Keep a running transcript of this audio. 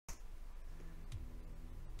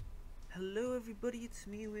Hello everybody, it's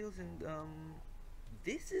me Wheels, and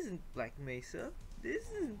this isn't Black Mesa. This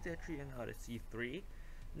isn't Etrian Odyssey 3.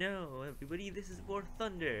 No, everybody, this is War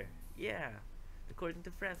Thunder. Yeah. According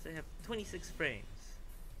to Fraps, I have 26 frames.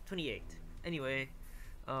 28. Anyway,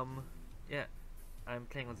 um, yeah. I'm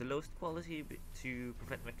playing on the lowest quality to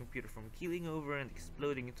prevent my computer from keeling over and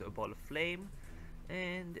exploding into a ball of flame.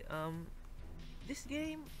 And, this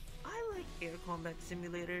game, I like air combat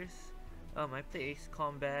simulators. I play Ace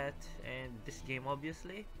Combat and this game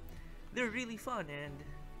obviously. They're really fun and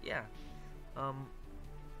yeah. Um,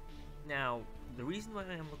 Now, the reason why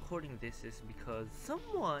I'm recording this is because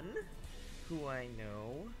someone who I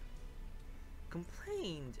know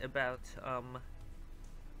complained about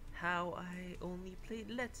how I only played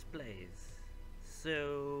Let's Plays.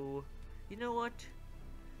 So, you know what?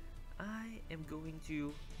 I am going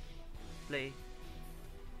to play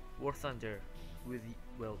War Thunder with,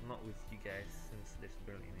 well, not with you guys, since there's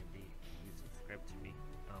barely anybody who subscribed to me.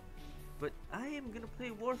 But I am gonna play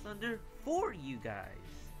War Thunder for you guys.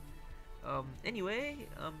 Anyway,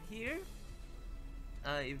 here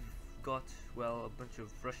I've got, well, a bunch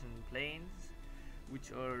of Russian planes,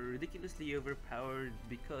 which are ridiculously overpowered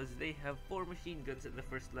because they have 4 machine guns at the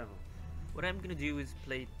first level. What I'm gonna do is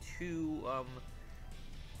play two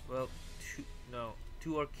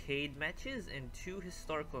two arcade matches and 2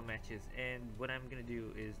 historical matches, and what I'm gonna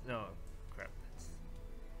do is, no, crap,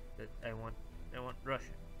 I want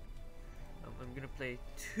Russia. I'm gonna play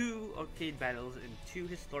 2 arcade battles and 2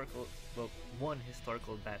 historical, well, 1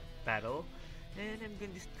 historical battle, and I'm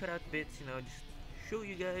gonna just cut out bits, you know, just show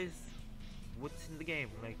you guys what's in the game,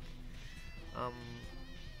 like,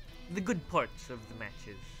 the good parts of the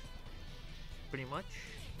matches, pretty much.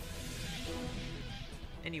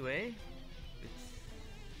 Anyway,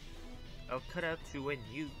 I'll cut out to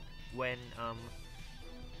when I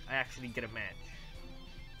actually get a match.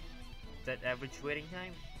 That average waiting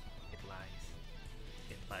time, it lies.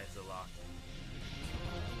 It lies a lot.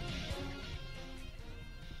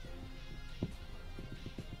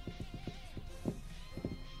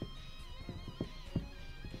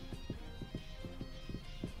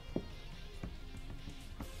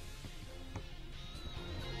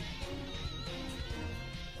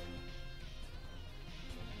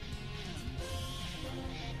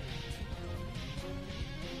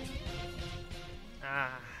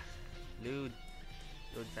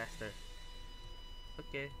 Load faster.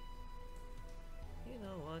 Okay. You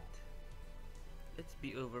know what? Let's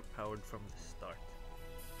be overpowered from the start.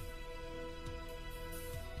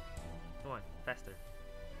 Come on, faster.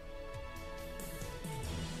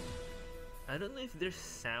 I don't know if there's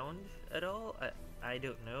sound at all. I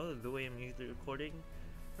don't know. The way I'm usually recording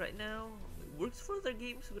right now, it works for other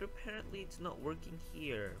games, but apparently it's not working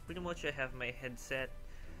here. Pretty much I have my headset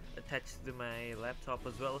attached to my laptop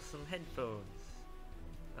as well as some headphones.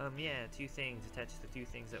 Yeah, 2 things attached to 2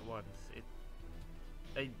 things at once.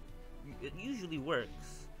 It usually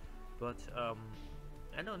works, but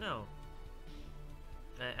I don't know.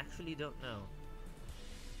 I actually don't know.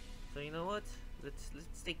 So you know what? Let's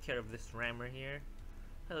take care of this rammer here.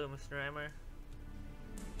 Hello, Mr. Rammer.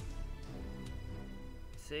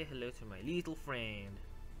 Say hello to my little friend.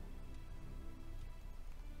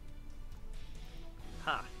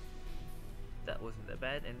 Ha! That wasn't that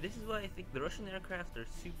bad, and this is why I think the Russian aircraft are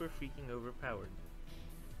super freaking overpowered.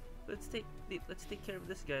 Let's take care of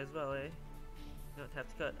this guy as well, eh? You don't have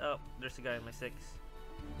to cut. Oh, there's a guy in my 6.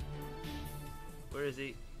 Where is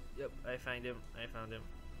he? Yep, I found him.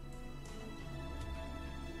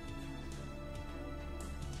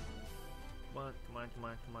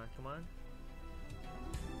 Come on.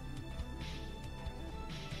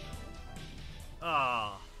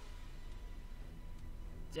 Ah, oh,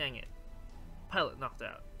 dang it. Pilot knocked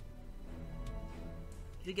out.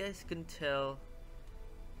 You guys can tell,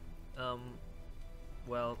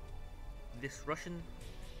 well, this Russian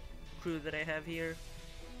crew that I have here,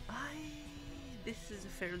 this is a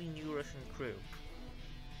fairly new Russian crew.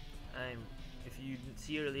 If you didn't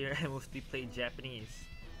see earlier, I mostly played Japanese,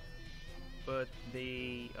 but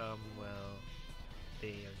they, well,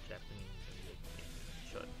 they are Japanese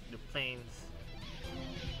and their planes.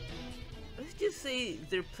 Let's just say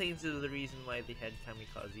their planes are the reason why they had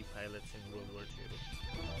kamikaze pilots in World War II.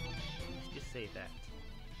 Let's just say that.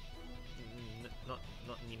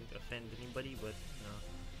 Not meaning to offend anybody, but no.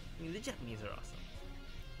 I mean, the Japanese are awesome.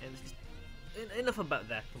 And it's just, enough about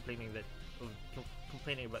that. Complaining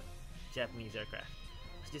about Japanese aircraft.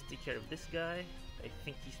 Let's just take care of this guy. I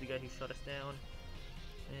think he's the guy who shot us down.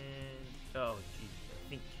 And oh jeez, I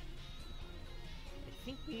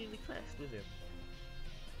think we nearly crashed with him.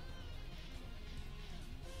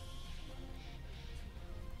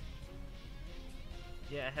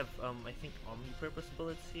 yeah, I have I think omni-purpose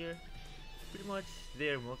bullets here. Pretty much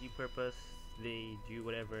they're multi-purpose. They do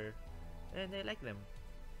whatever, and I like them.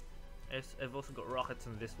 I've also got rockets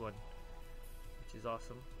on this one, which is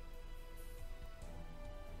awesome.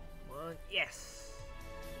 One, yes.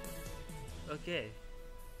 Okay.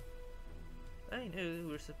 I know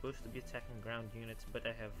we're supposed to be attacking ground units, but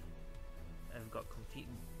I've got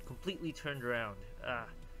completely turned around. Ah,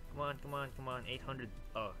 come on, 800.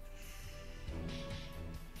 Oh,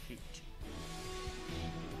 shoot.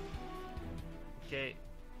 Okay,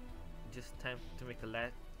 just time to make a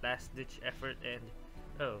last ditch effort, and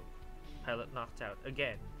oh, pilot knocked out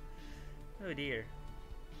again. Oh dear.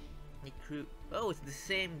 The crew. Oh, it's the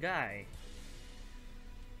same guy.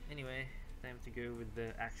 Anyway, time to go with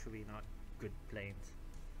the actually not good planes.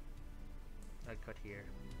 I'll cut here.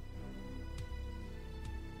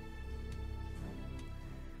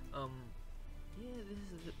 Yeah, this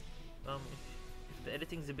is if the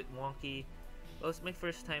editing's a bit wonky. Well, it's my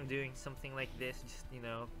first time doing something like this, just, you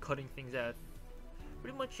know, cutting things out.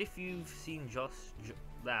 Pretty much if you've seen Josh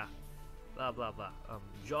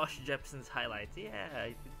Jepson's highlights, yeah,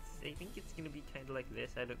 I think it's gonna be kind of like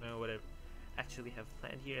this. I don't know what I actually have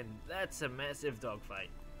planned here, and that's a massive dogfight.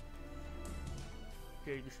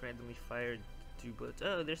 Okay, just randomly fired 2 bullets.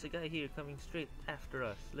 Oh, there's a guy here coming straight after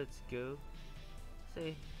us. Let's go.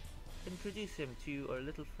 Say, introduce him to our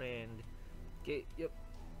little friend. Okay, yep.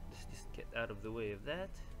 Let's just get out of the way of that.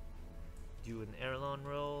 Do an aileron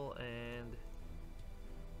roll and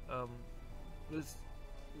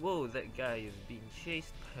whoa, that guy is being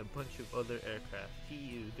chased by a bunch of other aircraft.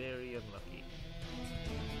 He is very unlucky.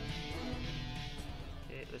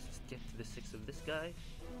 Okay, let's just get to the 6 of this guy.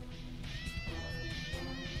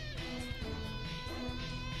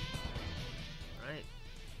 Alright.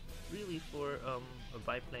 Really, for a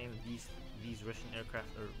biplane, these Russian aircraft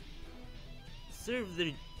serve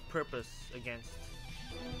their purpose against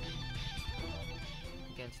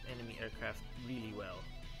enemy aircraft really well.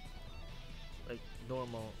 Like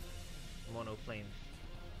normal monoplane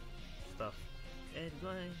stuff. And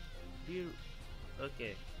my rear,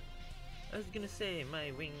 okay, I was gonna say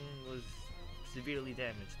my wing was severely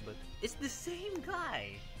damaged, but it's the same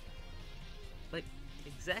guy. Like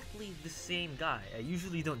exactly the same guy. I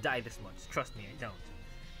usually don't die this much. Trust me, I don't.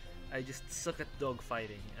 I just suck at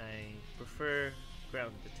dogfighting. I prefer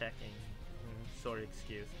ground attacking. Sorry,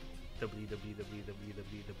 excuse. www.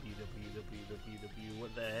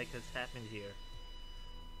 What the heck has happened here?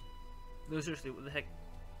 No, seriously, what the heck?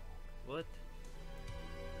 What?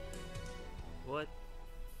 What?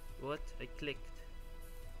 What? I clicked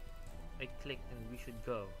and we should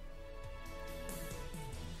go.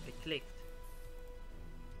 I clicked.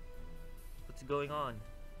 What's going on?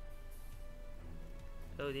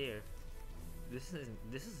 Oh dear. This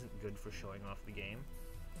isn't good for showing off the game.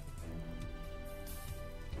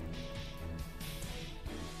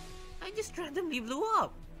 I just randomly blew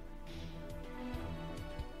up.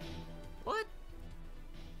 What?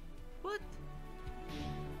 What?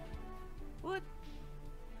 What?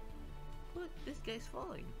 What? This guy's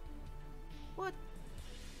falling. What?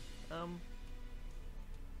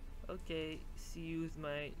 Okay, see, use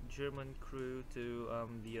my German crew to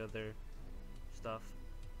the other stuff.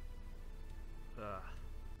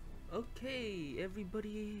 Okay,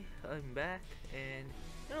 everybody, I'm back, and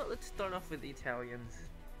you know, let's start off with the Italians.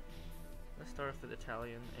 Let's start off with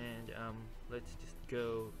Italian, and let's just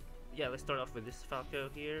go. Yeah, let's start off with this Falco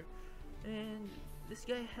here, and this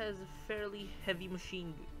guy has a fairly heavy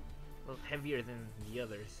machine, well, heavier than the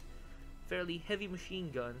others. Fairly heavy machine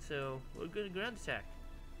gun, so we're gonna ground attack.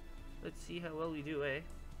 Let's see how well we do, eh?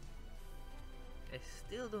 I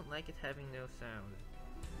still don't like it having no sound.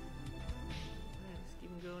 Alright, let's keep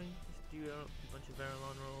them going. Just do a bunch of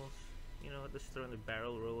aileron rolls. You know what, let's throw in the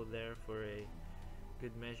barrel roll there for a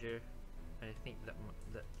good measure. I think that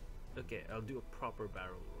okay, I'll do a proper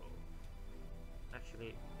barrel roll.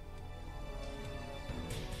 Actually,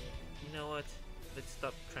 you know what? Let's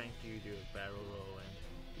stop trying to do a barrel roll and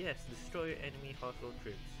yes, destroy your enemy hostile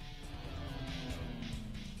troops.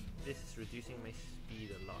 This is reducing my speed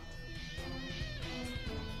a lot.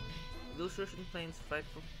 Those Russian planes' fight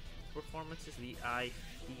performances, the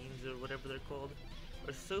I-15s or whatever they're called,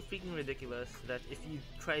 are so freaking ridiculous that if you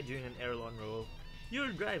try doing an aileron roll,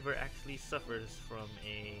 your driver actually suffers from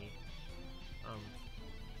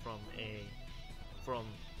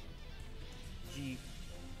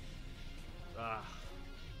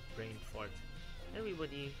brain fart.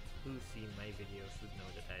 Everybody who's seen my videos would know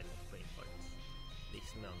that I love brain farts. They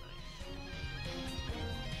smell nice.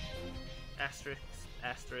 Asterisk,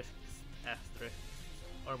 asterisk, asterisk.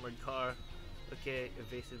 Armored car. Okay,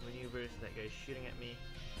 evasive maneuvers. That guy's shooting at me.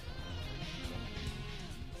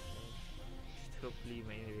 Just hopefully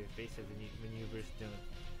my evasive maneuvers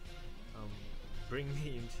don't bring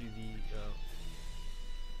me into the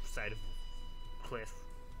side of a cliff.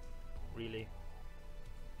 Really.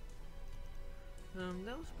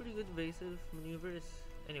 That was pretty good evasive maneuvers.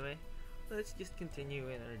 Anyway, let's just continue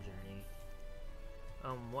in our journey.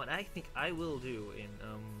 What I think I will do in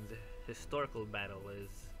the historical battle is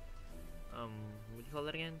what do you call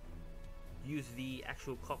that again? Use the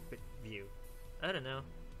actual cockpit view. I don't know.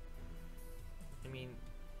 I mean,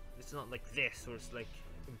 it's not like this, or it's like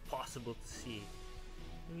impossible to see.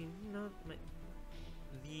 I mean, no,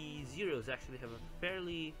 the Zeros actually have a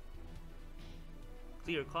fairly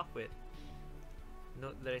clear cockpit.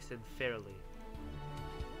 Note that I said fairly.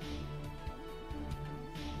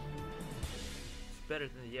 It's better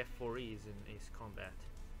than the F4Es in Ace Combat.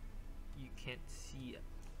 You can't see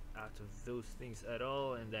out of those things at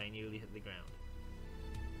all, and I nearly hit the ground.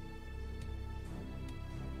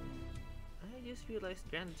 I just realized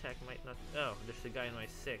Grand Attack might not. Oh, there's a guy in my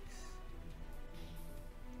 6. Okay,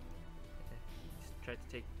 just try to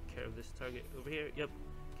take care of this target over here. Yep.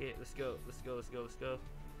 Okay, let's go. Let's go. Let's go. Let's go.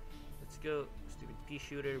 Let's go. Stupid pea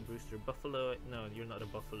shooter, Brewster Buffalo. No, you're not a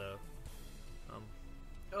buffalo.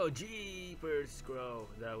 Oh, jeepers, Scrow.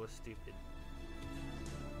 That was stupid.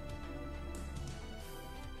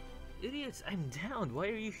 Idiots, I'm down. Why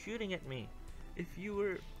are you shooting at me? If you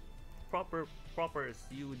were propers,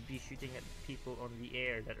 you would be shooting at people on the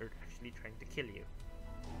air that are actually trying to kill you.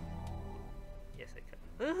 Yes, I can.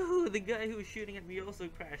 Oh, the guy who was shooting at me also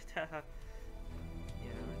crashed. Haha.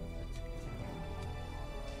 Yeah.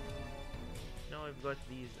 Now I've got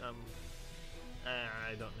these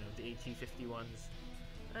I don't know, the AT-51s.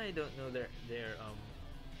 I don't know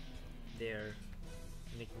their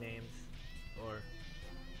nicknames, or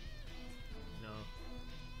no,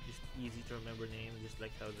 just easy to remember names, just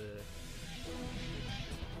like how the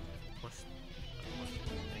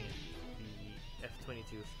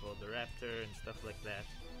F-22 is called the Raptor and stuff like that,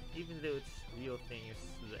 even though its real thing is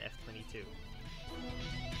the F-22.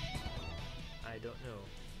 I don't know.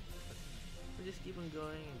 We'll just keep on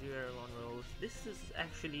going and do our long rolls. This is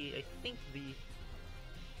actually, I think,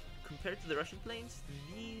 compared to the Russian planes,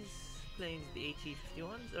 these planes, the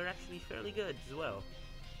AT-51s, are actually fairly good as well.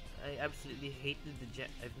 I absolutely hated the jet.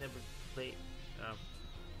 I've never played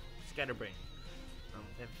Scatterbrain.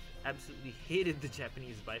 I've absolutely hated the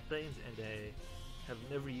Japanese biplanes, and I have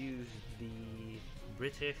never used the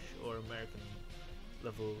British or American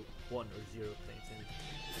level 1 or 0 planes. And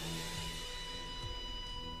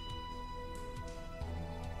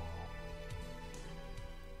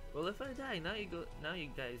well, if I die, now you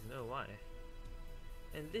guys know why.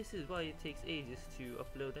 And this is why it takes ages to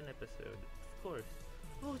upload an episode, of course.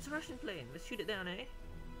 Oh, it's a Russian plane. Let's shoot it down, eh?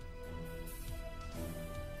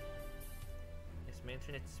 Yes, my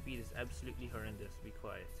internet speed is absolutely horrendous. Be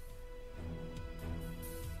quiet.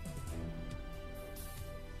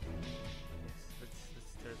 Yes,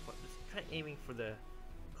 let's try aiming for the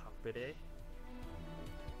cockpit, eh?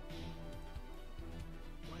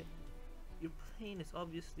 What? Your plane is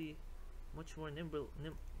obviously much more nimble.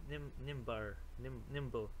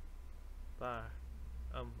 Nimble. Bar.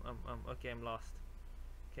 Okay, I'm lost.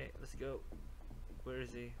 Okay, let's go. Where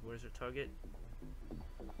is he? Where's our target?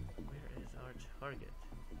 Where is our target?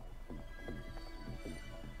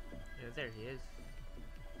 Yeah, there he is.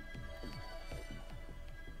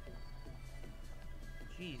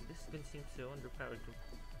 Jeez, this gun seems so underpowered.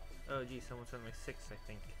 Oh, geez, someone's on my 6, I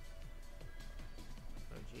think.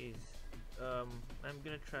 Oh, jeez. I'm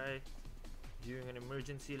gonna try doing an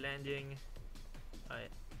emergency landing.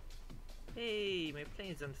 Hey, my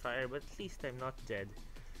plane's on fire, but at least I'm not dead.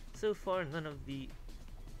 So far, none of the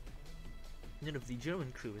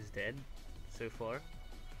German crew is dead. So far,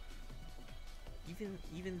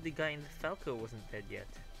 even the guy in the Falco wasn't dead yet.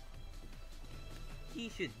 He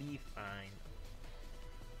should be fine.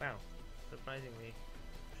 Wow, surprisingly,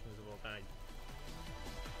 Russians have all died.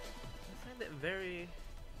 I find that very,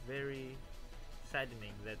 very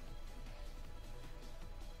saddening that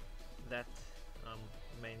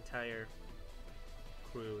my entire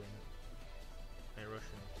crew in my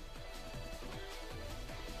Russian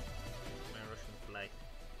flight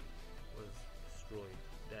was destroyed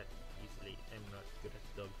that easily. I'm not good at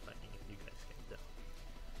dogfighting, if you guys can tell.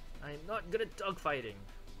 I'm not good at dogfighting.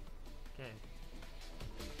 Okay.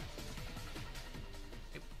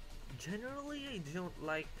 Generally, I don't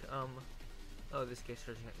like oh, this guy's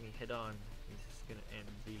charging at me head on. This is gonna end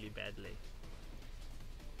really badly.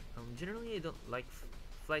 Generally, I don't like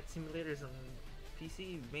flight simulators on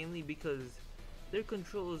PC, mainly because their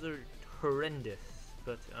controls are horrendous,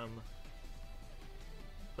 but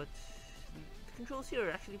the controls here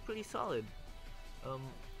are actually pretty solid. Um,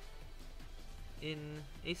 in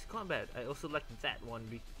Ace Combat, I also like that one,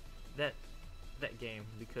 that game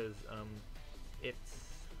because it's,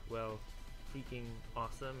 well, freaking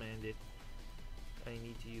awesome, and I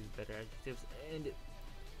need to use better adjectives and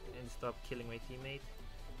stop killing my teammate.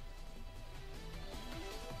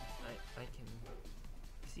 I can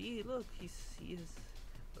see. Look, he has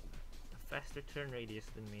a faster turn radius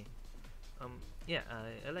than me. Yeah,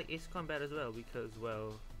 I like Ace Combat as well because,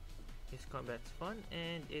 well, Ace Combat's fun,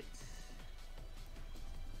 and it's,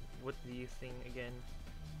 what do you think again?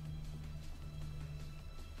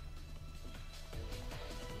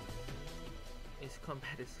 Ace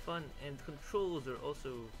Combat is fun, and controls are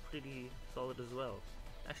also pretty solid as well.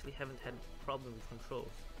 Actually haven't had problems with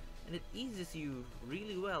controls, and it eases you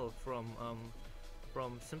really well from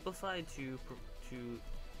simplified to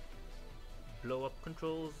blow up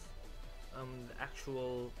controls, the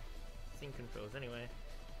actual thing controls. Anyway,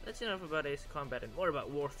 that's enough about Ace Combat and more about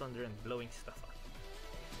War Thunder and blowing stuff up.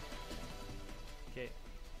 Okay.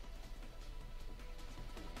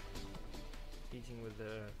 Engaging with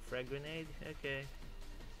the frag grenade. Okay.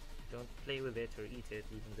 Don't play with it or eat it,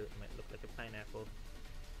 even though it might look like a pineapple.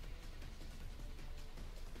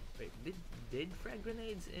 Wait, did frag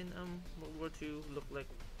grenades in World War II look like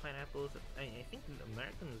pineapples? I think the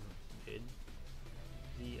Americans did.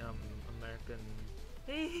 The American.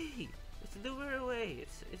 Hey, it's the Wirraway.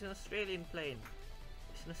 It's an Australian plane.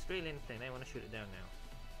 It's an Australian plane. I want to shoot it down now.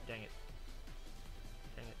 Dang it.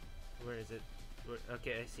 Dang it. Where is it?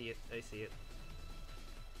 Okay, I see it. I see it.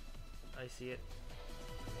 I see it.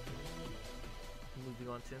 Moving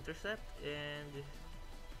on to intercept, and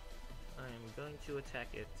I'm going to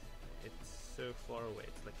attack it. It's so far away.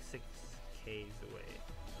 It's like 6 k's away.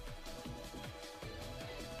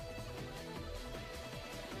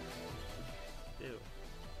 Ew.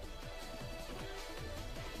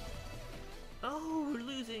 Oh, we're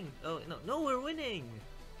losing! Oh, no, we're winning!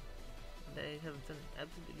 They have done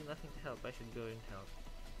absolutely nothing to help. I should go and help.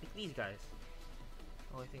 Like these guys.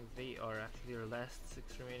 Oh, I think they are actually our last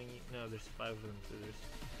 6 remaining. No, there's 5 of them, so there's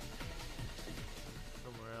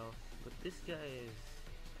somewhere else. But this guy is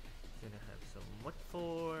gonna have some what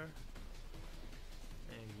for?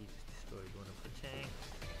 And he just destroyed one of the tanks.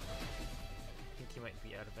 I think he might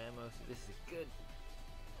be out of ammo, so this is a good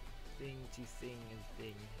thing to thing.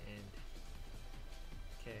 And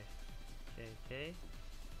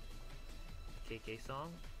KK song.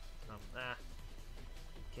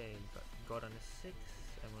 Okay, got on a 6.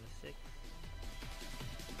 I'm on a 6.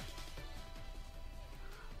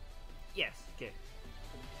 Yes. Okay.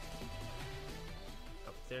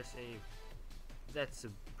 Oh, that's a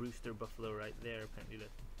Brewster Buffalo right there. Apparently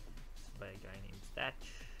that's by a guy named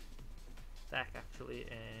Thach actually,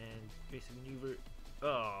 and basic maneuver.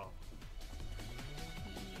 Oh,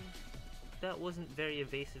 that wasn't very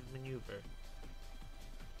evasive maneuver.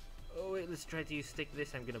 Oh wait, let's try to use stick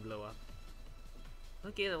this. I'm gonna blow up.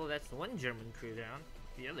 Okay, well that's one German crew down.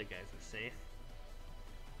 The other guys are safe.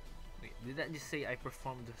 Wait, did that just say I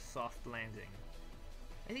performed a soft landing?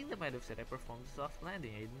 I think that might have said I performed a soft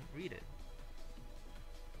landing. I didn't read it.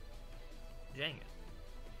 Dang it.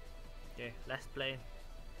 Okay, last plane.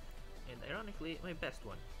 And ironically, my best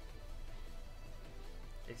one.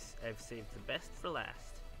 I've saved the best for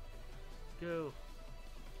last. Let's go.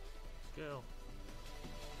 Let's go.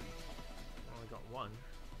 Only got one.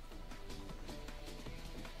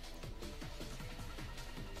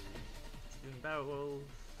 Doing barrel rolls.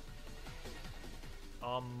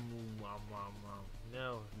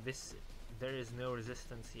 No, there is no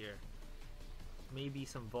resistance here. Maybe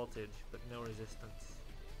some voltage, but no resistance.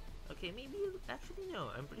 Okay, maybe actually no.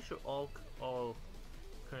 I'm pretty sure all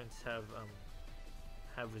currents have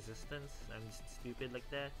resistance. I'm just stupid like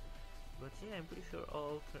that. But yeah, I'm pretty sure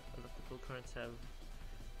all electrical currents have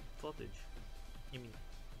voltage. I mean,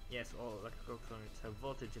 yes, all electrical currents have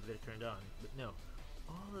voltage if they're turned on, but no.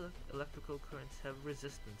 All electrical currents have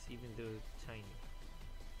resistance, even though tiny.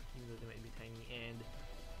 Even though they might be tiny, and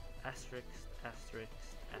asterisk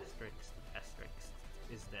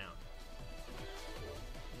is down.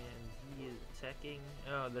 And he is attacking.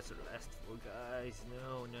 Oh, that's our last 4 guys.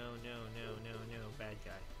 No. Bad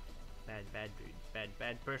guy. Bad dude.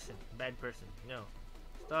 Bad person. No.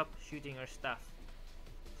 Stop shooting our stuff.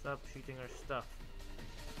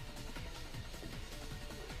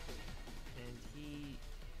 And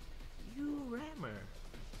you rammer.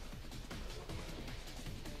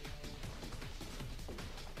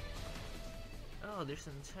 Oh, there's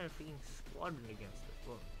an entire freaking squadron against it.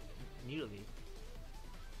 Well, nearly.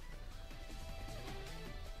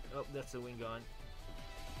 Oh, that's the wing gone.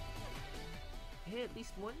 Hey, at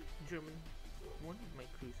least one of my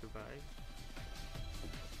crew survived.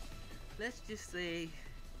 Let's just say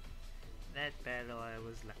that battle I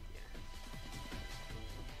was luckier.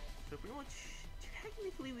 So pretty much,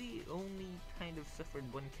 technically we only kind of suffered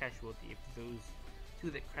one casualty if those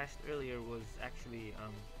two that crashed earlier was actually,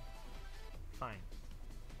 fine.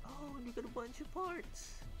 Oh, and you got a bunch of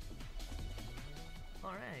parts!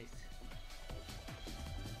 Alright.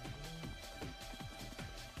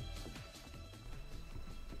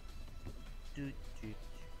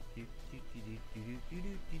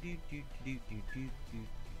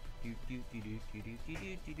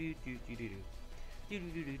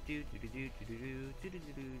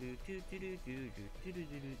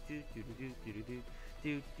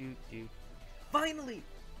 Finally!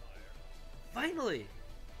 Finally!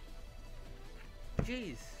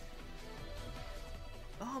 Jeez!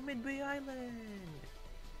 Oh, Midway Island!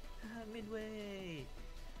 Ah, Midway!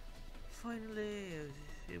 Finally! I was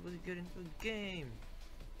able to get into a game!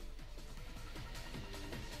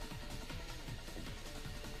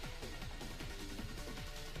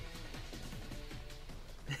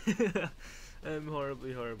 I'm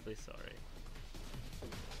horribly sorry.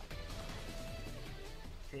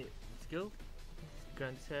 Okay, let's go.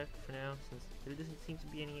 Ground attack for now, since there doesn't seem to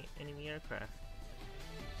be any enemy aircraft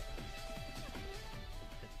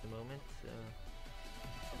at the moment.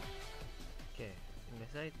 Okay, in my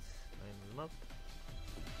sights, line them up.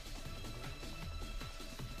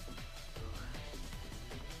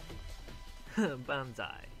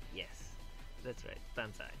 Banzai, yes, that's right,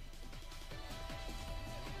 Banzai.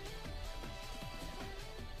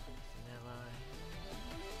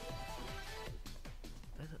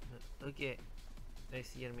 Okay, I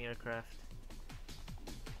see enemy aircraft.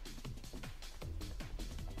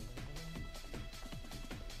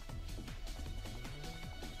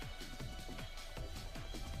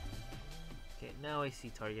 Okay, now I see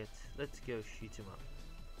target. Let's go shoot him up.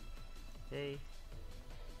 Okay.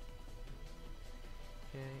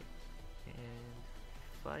 Okay, and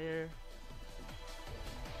fire.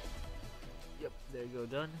 Yep, there you go,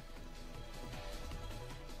 done.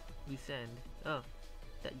 Loose end. Oh.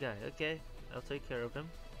 That guy, okay, I'll take care of him.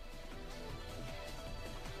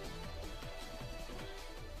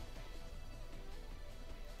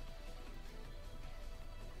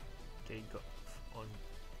 Okay, go on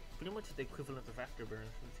pretty much the equivalent of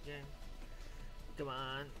afterburners once again. Come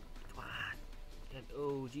on, come on. And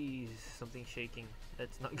oh geez, something's shaking.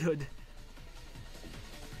 That's not good.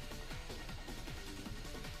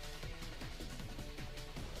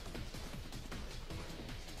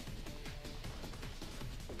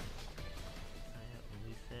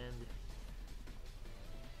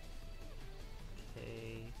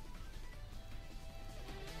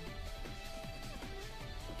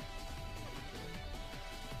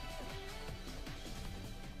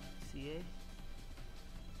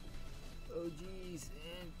 Oh jeez,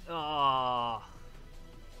 and ah,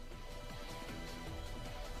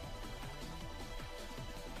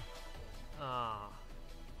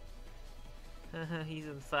 he's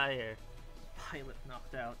on fire. Pilot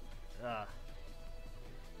knocked out. Come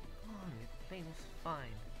on, the plane was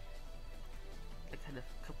fine. It had a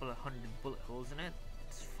couple of 100 bullet holes in it.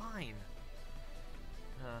 It's fine.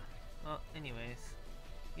 Well, anyways,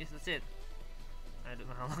 guess that's it. I don't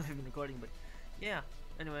know how long I've been recording, but yeah.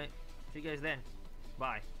 Anyway, see you guys then.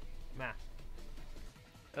 Bye. Meh.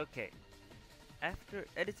 Okay. After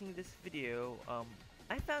editing this video,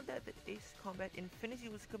 I found out that Ace Combat Infinity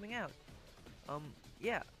was coming out.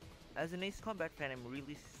 Yeah. As an Ace Combat fan, I'm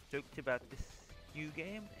really stoked about this new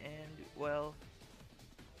game, and well,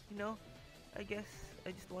 you know, I guess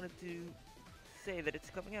I just wanted to say that it's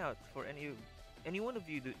coming out for any one of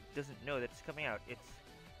you that doesn't know that it's coming out. It's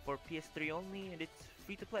for PS3 only, and it's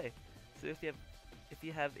free to play. So if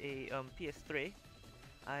you have a PS3,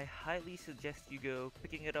 I highly suggest you go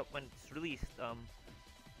picking it up when it's released.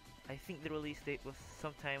 I think the release date was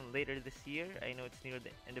sometime later this year. I know it's near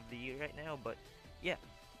the end of the year right now, but yeah,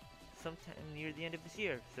 sometime near the end of this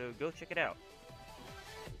year. So go check it out.